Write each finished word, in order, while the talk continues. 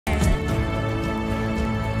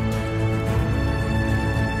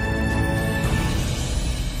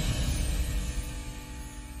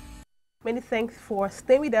Many thanks for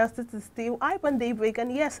staying with us. This is still iBrand Daybreak,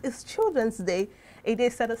 and yes, it's Children's Day, a day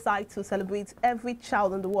set aside to celebrate every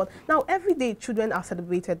child in the world. Now, every day children are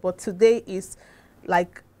celebrated, but today is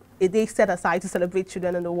like a day set aside to celebrate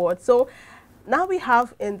children in the world. So now we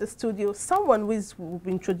have in the studio someone we'll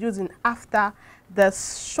be introducing after the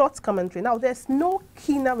short commentary. Now, there's no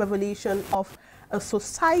keener revelation of a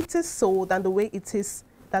society's soul than the way it is,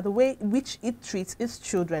 that the way which it treats its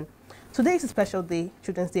children. Today is a special day,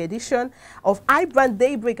 Children's Day edition of iBrand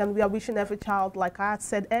Daybreak, and we are wishing every child, like I had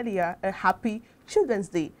said earlier, a happy Children's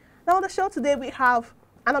Day. Now on the show today we have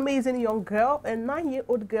an amazing young girl, a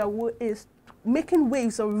 9-year-old girl who is making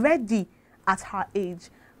waves already at her age.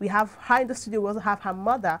 We have her in the studio. We also have her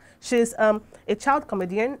mother. She's a child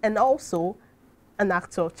comedian and also an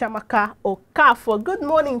actor, Chiamaka Okafor. Good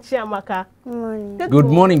morning, Chiamaka. Good morning. Good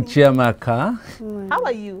morning, Chiamaka. How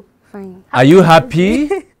are you? Fine. Are you happy?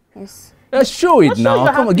 Yes. Let's show it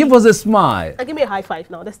now. Come on, give us a smile. Give me a high five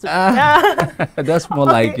now. Let's do it. That's more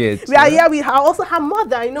like it. We are here with her, also her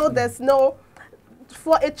mother. You know, there's no,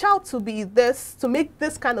 for a child to be this, to make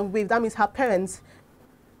this kind of wave, that means her parents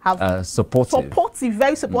have supportive,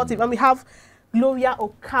 very supportive. And we have Gloria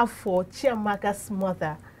Okafor, Chiamaka's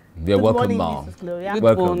mother. You're Good welcome, morning, Mom. Mrs. Gloria. Good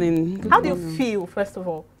Welcome. morning. How do you feel, first of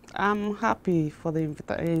all? I'm happy for the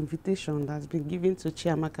invitation that's been given to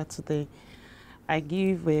Chiamaka today. I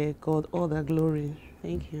give God all the glory.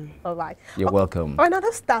 Thank you. All right. You're welcome. All right, now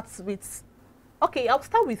that starts with, okay, I'll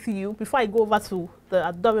start with you before I go over to the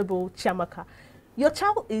adorable Chiamaka. Your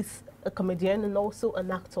child is a comedian and also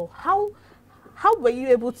an actor. How were you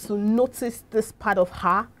able to notice this part of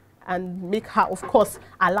her and make her, of course,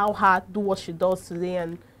 allow her do what she does today?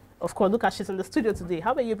 And of course, look at she's in the studio today.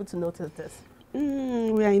 How were you able to notice this?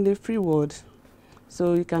 We are in the free world,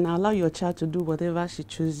 so you can allow your child to do whatever she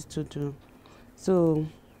chooses to do. So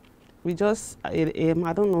we just, I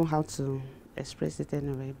don't know how to express it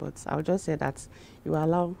anyway, but I'll just say that you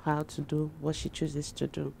allow her to do what she chooses to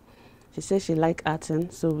do. She says she likes acting,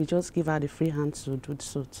 so we just give her the free hand to do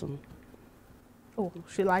so too. Oh,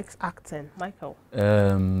 she likes acting. Michael?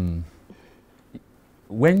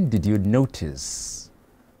 When did you notice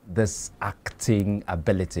this acting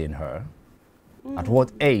ability in her? At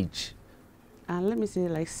what age? Let me say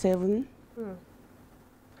like 7.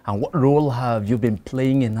 And what role have you been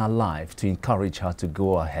playing in her life to encourage her to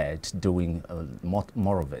go ahead doing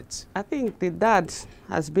more of it? I think the dad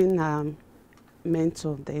has been a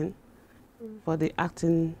mentor then for the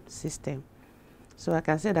acting system. So I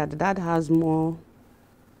can say that the dad has more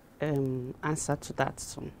answer to that.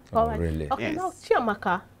 So. All right. Really? Okay, Yes. now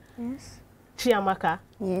Chiamaka. Yes. Chiamaka.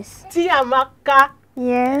 Yes. Chiamaka.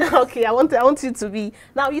 Yes. Okay, I want you to be.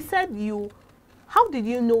 Now, you said how did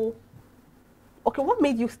you know? Okay, what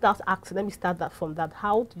made you start acting? Let me start that from that.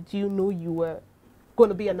 How did you know you were going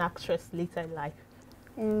to be an actress later in life?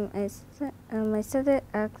 I started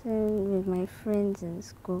acting with my friends in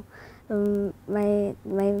school.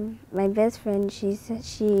 My best friend, she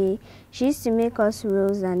used to make us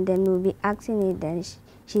roles and then we'll be acting it. Then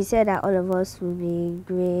she said that all of us will be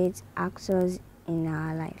great actors in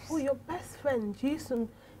our lives. Oh, your best friend. She used to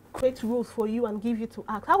create roles for you and give you to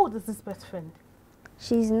act. How old is this best friend?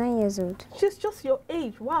 She's 9 years old. She's just your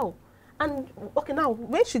age. Wow. And okay, now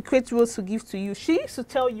when she creates roles to give to you, she used to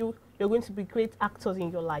tell you you're going to be great actors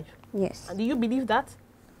in your life. Yes. And do you believe that?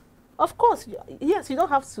 Of course, yes, you don't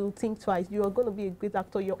have to think twice. You are going to be a great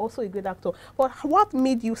actor. You're also a great actor. But what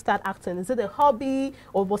made you start acting? Is it a hobby,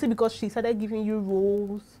 or was it because she started giving you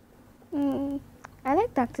roles? I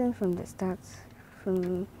liked acting from the start.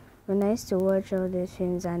 From when I used to watch all these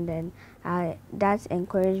films, and then that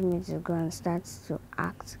encouraged me to go and start to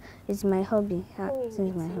act. It's my hobby. Acting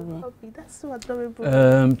is my hobby. That's so adorable.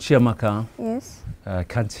 Chiamaka. Yes. I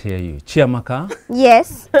can't hear you. Chiamaka?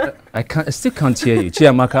 Yes. I still can't hear you.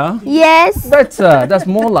 Chiamaka? Yes. Better. That's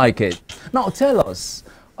more like it. Now tell us,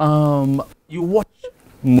 you watch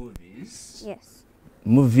movies? Yes.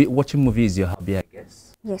 Watching movies is your hobby, I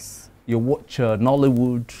guess? Yes. You watch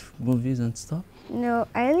Nollywood movies and stuff? No,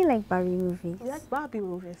 I really like Barbie movies. You like Barbie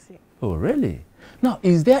movies? Yeah. Oh, really? Now,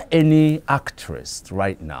 is there any actress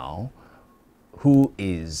right now who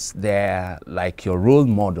is there, like your role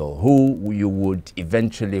model, who you would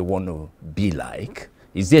eventually want to be like?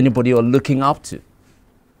 Is there anybody you're looking up to?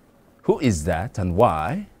 Who is that and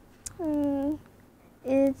why?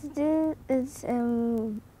 It's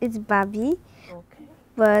Barbie. Okay.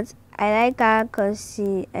 But I like her because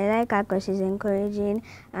she's encouraging,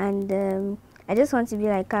 and I just want to be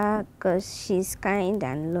like her because she's kind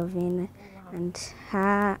and loving. Wow. And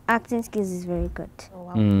her acting skills is very good.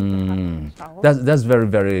 Oh, wow. That's very,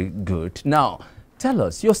 very good. Now, tell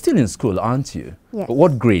us, you're still in school, aren't you? Yes.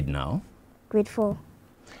 What grade now? grade 4.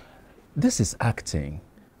 This is acting,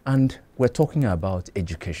 and we're talking about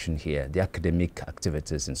education here, the academic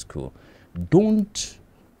activities in school. Don't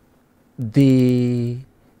they,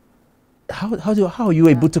 how are you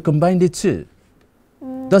able to combine the two?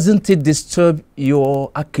 Doesn't it disturb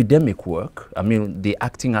your academic work? I mean, the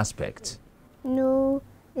acting aspect? No,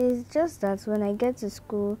 it's just that when I get to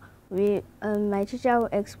school, my teacher will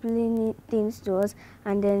explain things to us,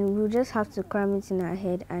 and then we'll just have to cram it in our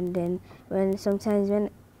head. And then sometimes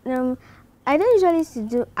I don't usually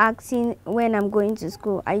do acting when I'm going to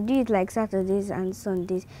school. I do it like Saturdays and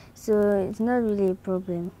Sundays, so it's not really a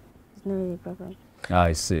problem. It's not really a problem.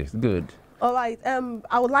 I see. Good. All right.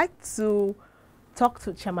 I would like to talk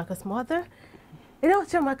to Chiamaka's mother. You know,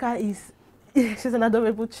 Chiamaka she's an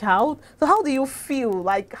adorable child. So how do you feel?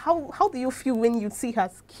 Like, how do you feel when you see her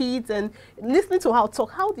kids and listening to her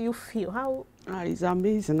talk? How do you feel? How? It's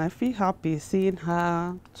amazing. I feel happy seeing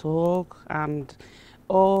her talk and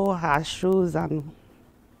all her shows, and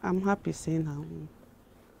I'm happy seeing her.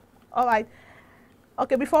 All right.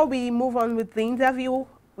 Okay, before we move on with the interview,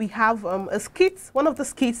 we have a skit. One of the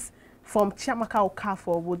skits from Chiamaka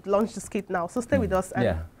Okafor would launch the skit now. So stay with us.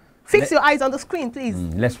 And fix your eyes on the screen, please.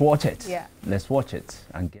 Let's watch it. Yeah. Let's watch it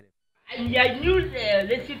and get it. And I knew the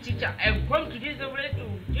lesson teacher. I've come to this way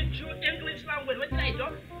to teach you English language. What did I do?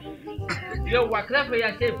 You work for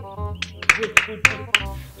yourself. Good.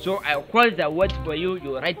 So I call the word for you.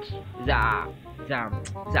 You write the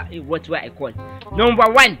what I call.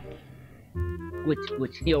 Number 1. Good.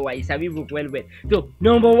 Here is a book well. So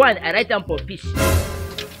number 1, I write down for fish.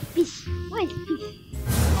 Fish? Why is fish?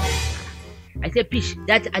 I say fish.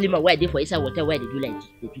 That animal where they for inside water where they do like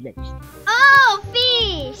this. Oh,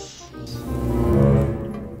 fish!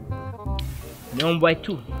 Number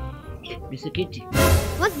 2, biscuit.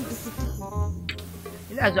 What's biscuit?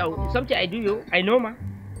 That's something I do you. I know, ma.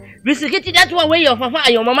 Biscuit, that's one way your papa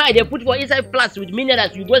and your mama they put for inside plants with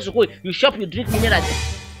minerals. You go to school, you shop, you drink minerals.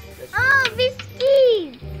 Oh,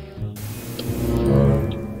 biscuit!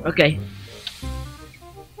 Okay.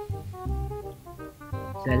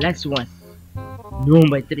 The last one.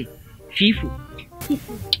 Number 3. Fifu.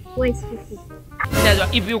 What is fifu?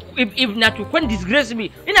 If not you can't disgrace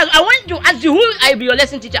me. I want to ask you who I be your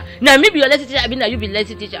lesson teacher. Now me be your lesson teacher, I mean now you be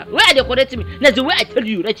lesson teacher. Where are they correcting me? Now the way I tell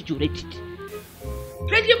you write it, you write it.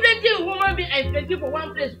 Plenty woman be and plenty for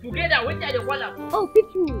one place together. What are they call them? Oh,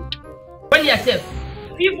 people. Call yourself.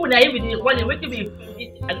 People na even they call it. Wait till me.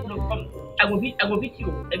 I don't know. Come. I go beat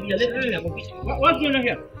you. I be your lesson teacher. I go beat you. What's going on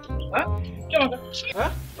here? Huh? Come on.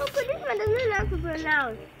 Huh? Uncle, this one doesn't know how to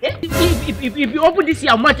pronounce. If you open this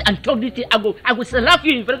your mouth and talk this thing, I go slap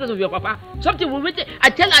you in front of your papa. Something will wait. I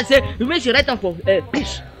tell her, say, you make she write down for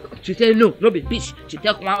fish. She say no be fish. She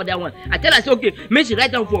take one other one. I tell her, say, okay, make she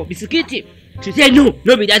write down for biscuit. She say no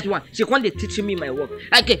be that one. She can't teach me my work.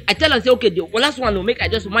 Okay, I tell her, say, okay, the last one will make I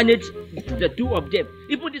just manage the 2 of them.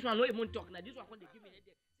 Even this one no even talk. Now this one can't give me headache.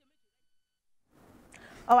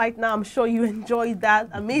 All right, now I'm sure you enjoyed that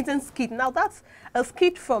amazing skit. Now that's a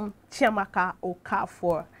skit from Chiamaka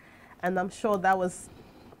Okafor, and I'm sure that was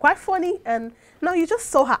quite funny. And now you just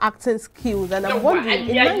saw her acting skills, and I'm wondering,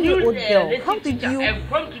 a 9-year-old girl, how did you?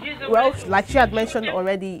 Well, like she had mentioned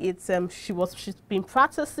already, it's she's been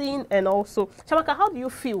practicing, and also Chiamaka, how do you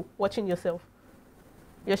feel watching yourself?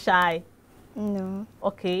 You're shy. No.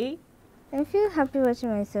 Okay. I feel happy watching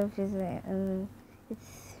myself. Is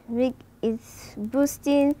it's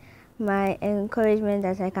boosting my encouragement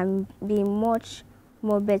that I can be much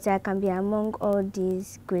more better. I can be among all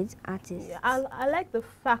these great artists. Yeah, I like the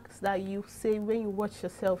fact that you say when you watch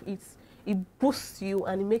yourself, it boosts you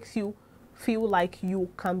and it makes you feel like you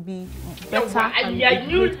can be better.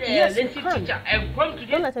 Yes, you can.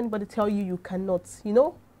 Don't let anybody tell you you cannot. You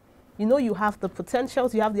know you have the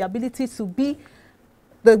potentials, you have the ability to be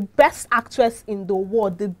the best actress in the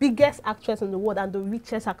world, the biggest actress in the world, and the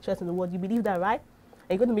richest actress in the world. You believe that, right? And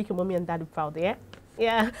you're going to make your mommy and daddy proud, yeah?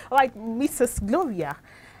 Yeah. All right, Mrs. Gloria,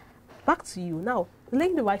 back to you. Now,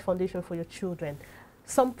 laying the right foundation for your children.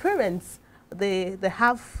 Some parents, they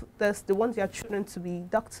have this, they want their children to be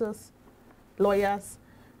doctors, lawyers,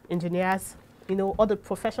 engineers, other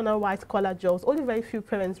professional white-collar jobs. Only very few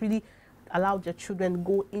parents really allow their children to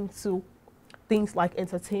go into things like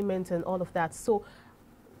entertainment and all of that. So,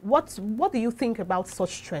 what do you think about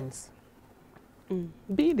such trends?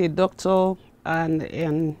 Being a doctor and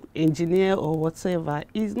an engineer or whatever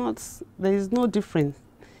is not, there is no difference.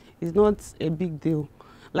 It's not a big deal.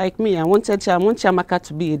 Like me, I want Chiamaka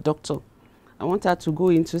to be a doctor. I want her to go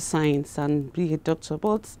into science and be a doctor.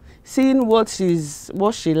 But seeing what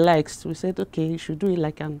she likes, we said, okay, you should do it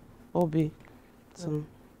like an hobby. So.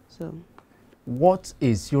 what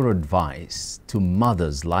is your advice to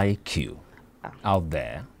mothers like you out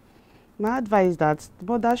there? My advice is that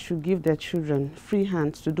mothers should give their children free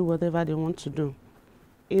hands to do whatever they want to do.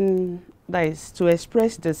 That is, to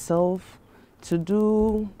express themselves, to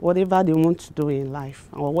do whatever they want to do in life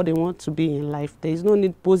or what they want to be in life. There is no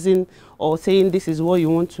need posing or saying this is what you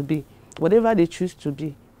want to be. Whatever they choose to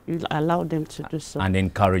be, you allow them to do so. And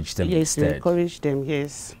encourage them instead. Yes, encourage them,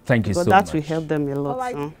 yes. Thank you so much. But that will help them a lot. All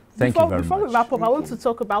right. So. Thank you very much. Before we wrap up, I want to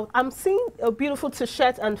talk about, I'm seeing a beautiful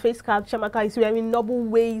t-shirt and face card Chiamaka is wearing, Noble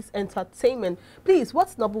Ways Entertainment. Please,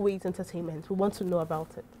 what's Noble Ways Entertainment? We want to know about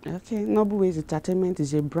it. Okay, Noble Ways Entertainment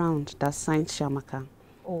is a brand that signed Chiamaka.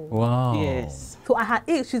 Oh. Wow. Yes. So at her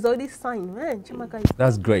age, she's already signed. Man, Chiamaka is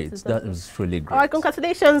That's great. That was really great. All right,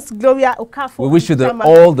 congratulations, Gloria Okafor. We wish you Chiamaka.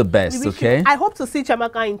 all the best, okay? I hope to see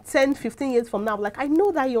Chiamaka in 10, 15 years from now. Like, I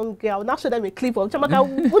know that young girl. Now show them a clip of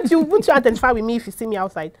Chiamaka. wouldn't you identify with me if you see me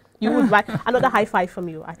outside? You would, right? Another high five from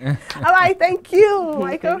you. All right, thank you,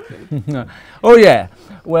 Michael. Oh, yeah.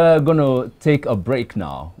 We're going to take a break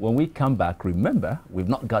now. When we come back, remember, we've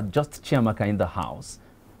not got just Chiamaka in the house.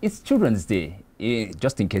 It's Children's Day,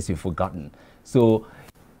 just in case you've forgotten. So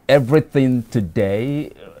everything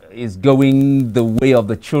today is going the way of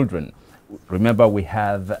the children. Remember, we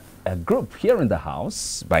have a group here in the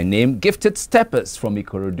house by name Gifted Steppers from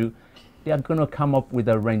Ikorodu. They are going to come up with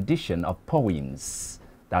a rendition of poems.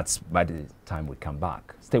 That's by the time we come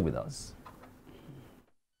back. Stay with us.